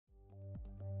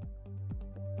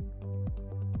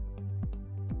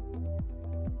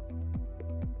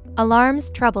Alarms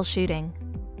Troubleshooting.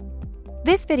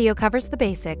 This video covers the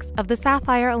basics of the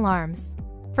Sapphire alarms.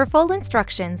 For full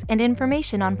instructions and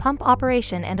information on pump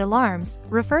operation and alarms,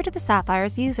 refer to the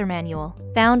Sapphire's user manual,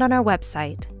 found on our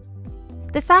website.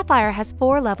 The Sapphire has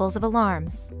 4 levels of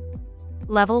alarms.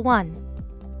 Level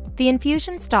 1. The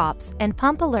infusion stops and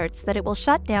pump alerts that it will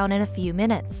shut down in a few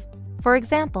minutes. For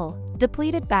example,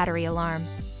 depleted battery alarm.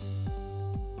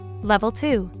 Level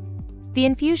 2. The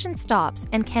infusion stops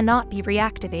and cannot be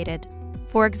reactivated.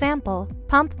 For example,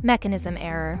 pump mechanism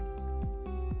error.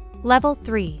 Level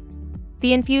 3.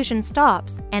 The infusion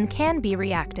stops and can be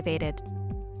reactivated.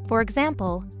 For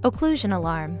example, occlusion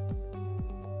alarm.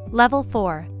 Level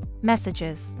 4.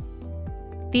 Messages.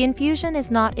 The infusion is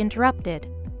not interrupted.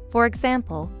 For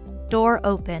example, door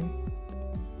open.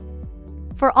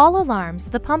 For all alarms,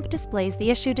 the pump displays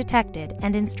the issue detected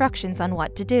and instructions on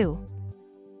what to do.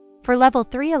 For Level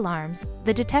 3 alarms,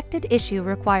 the detected issue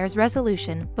requires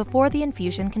resolution before the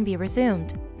infusion can be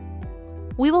resumed.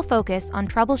 We will focus on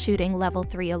troubleshooting Level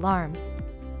 3 alarms.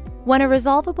 When a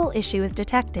resolvable issue is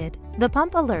detected, the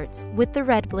pump alerts with the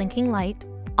red blinking light,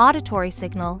 auditory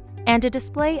signal, and a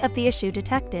display of the issue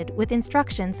detected with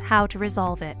instructions how to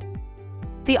resolve it.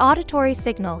 The auditory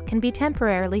signal can be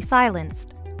temporarily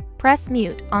silenced. Press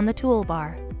mute on the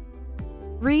toolbar.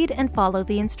 Read and follow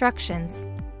the instructions.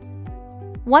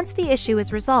 Once the issue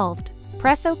is resolved,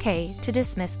 press OK to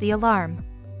dismiss the alarm.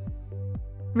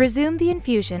 Resume the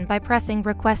infusion by pressing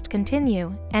Request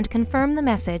Continue and confirm the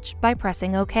message by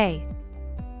pressing OK.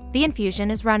 The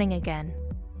infusion is running again.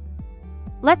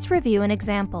 Let's review an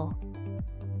example.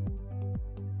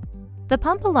 The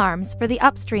pump alarms for the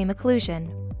upstream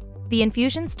occlusion. The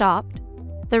infusion stopped,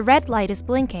 the red light is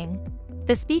blinking,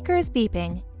 the speaker is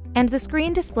beeping, and the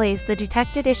screen displays the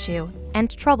detected issue and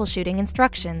troubleshooting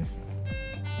instructions.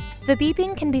 The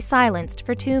beeping can be silenced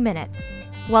for 2 minutes.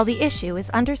 While the issue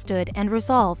is understood and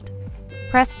resolved,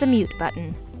 press the mute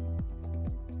button.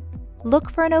 Look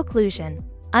for an occlusion,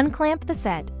 unclamp the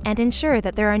set, and ensure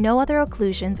that there are no other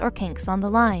occlusions or kinks on the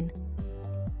line.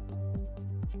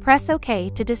 Press OK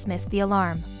to dismiss the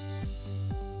alarm.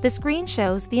 The screen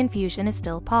shows the infusion is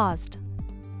still paused.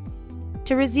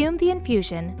 To resume the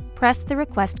infusion, press the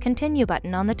Request Continue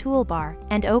button on the toolbar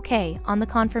and OK on the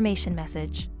confirmation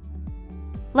message.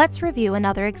 Let's review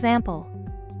another example.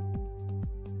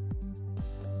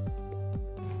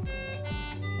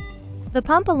 The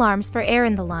pump alarms for air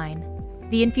in the line.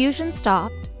 The infusion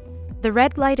stopped, the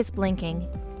red light is blinking,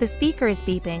 the speaker is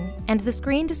beeping, and the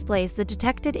screen displays the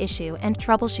detected issue and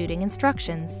troubleshooting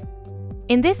instructions.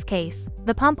 In this case,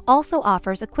 the pump also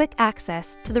offers a quick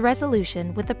access to the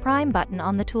resolution with the prime button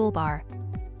on the toolbar.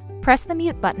 Press the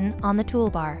mute button on the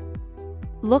toolbar.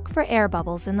 Look for air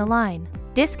bubbles in the line.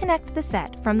 Disconnect the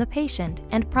set from the patient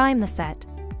and prime the set.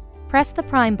 Press the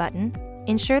prime button,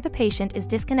 ensure the patient is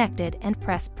disconnected, and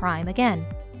press prime again.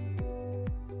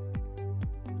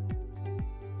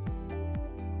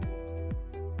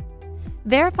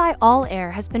 Verify all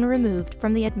air has been removed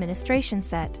from the administration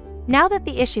set. Now that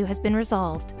the issue has been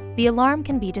resolved, the alarm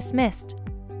can be dismissed.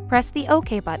 Press the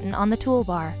OK button on the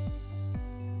toolbar.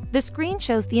 The screen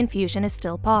shows the infusion is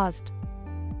still paused.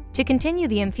 To continue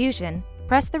the infusion,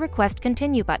 press the Request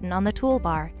Continue button on the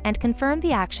toolbar and confirm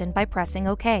the action by pressing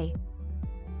OK.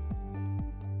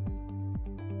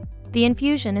 The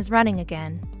infusion is running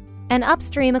again. An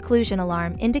upstream occlusion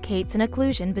alarm indicates an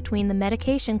occlusion between the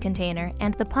medication container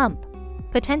and the pump.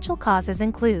 Potential causes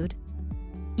include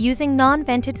using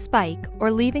non-vented spike or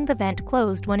leaving the vent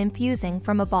closed when infusing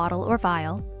from a bottle or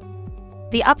vial,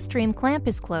 the upstream clamp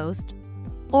is closed,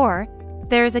 or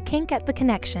there is a kink at the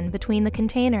connection between the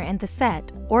container and the set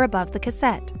or above the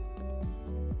cassette.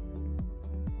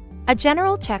 A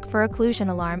general check for occlusion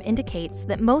alarm indicates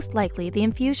that most likely the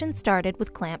infusion started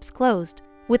with clamps closed,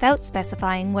 without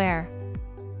specifying where.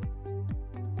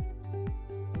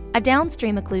 A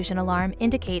downstream occlusion alarm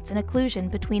indicates an occlusion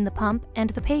between the pump and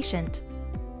the patient.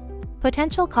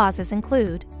 Potential causes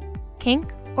include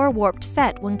kink or warped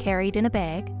set when carried in a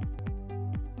bag,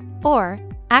 or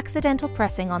accidental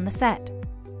pressing on the set.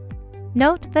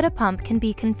 Note that a pump can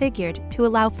be configured to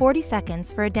allow 40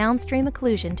 seconds for a downstream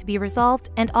occlusion to be resolved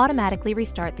and automatically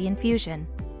restart the infusion.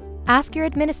 Ask your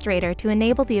administrator to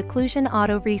enable the occlusion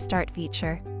auto restart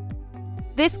feature.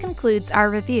 This concludes our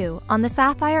review on the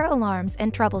Sapphire alarms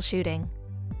and troubleshooting.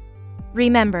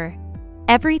 Remember,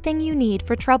 everything you need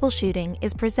for troubleshooting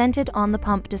is presented on the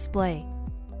pump display.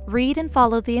 Read and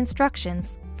follow the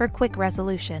instructions for quick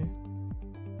resolution.